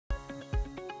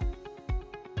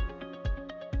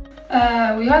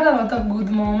We had a lot of good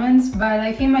moments, but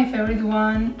I think my favorite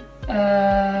one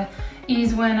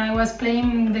is when I was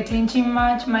playing the clinching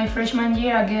match my freshman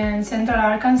year against Central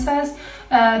Arkansas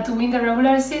to win the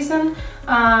regular season,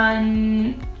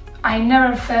 and I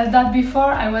never felt that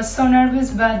before. I was so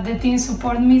nervous, but the team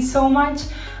supported me so much,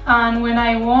 and when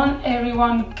I won,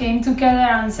 everyone came together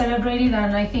and celebrated,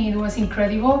 and I think it was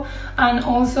incredible. And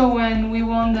also when we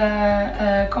won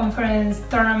the conference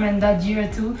tournament that year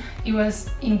too, it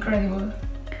was incredible.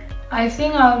 I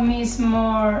think I'll miss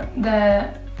more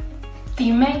the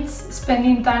teammates,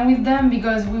 spending time with them,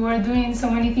 because we were doing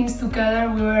so many things together.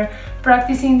 We were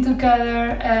practicing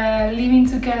together, living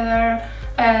together,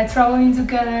 traveling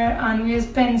together, and we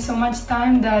spent so much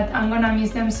time that I'm gonna miss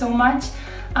them so much.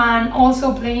 And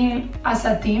also playing as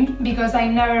a team, because I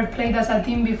never played as a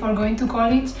team before going to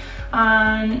college,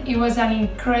 and it was an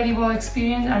incredible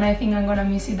experience, and I think I'm gonna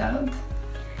miss it a lot.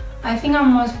 I think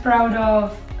I'm most proud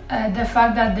of the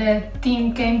fact that the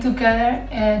team came together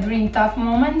during tough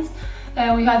moments.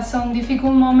 We had some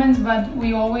difficult moments, but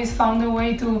we always found a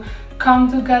way to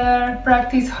come together,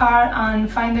 practice hard,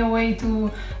 and find a way to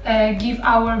give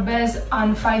our best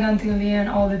and fight until the end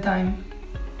all the time.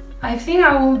 I think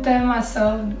I will tell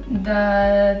myself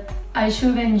that I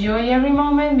should enjoy every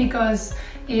moment, because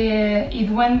it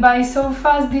went by so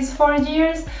fast these 4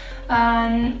 years,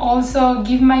 and also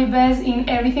give my best in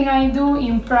everything I do,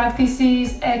 in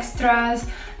practices, extras,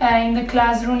 in the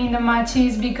classroom, in the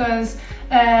matches, because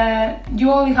you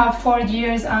only have 4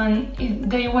 years and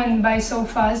they went by so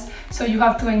fast, so you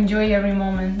have to enjoy every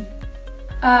moment.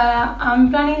 I'm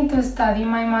planning to study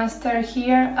my master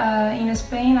here in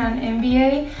Spain, an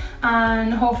MBA,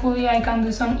 and hopefully I can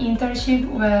do some internship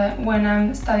when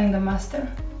I'm studying the master.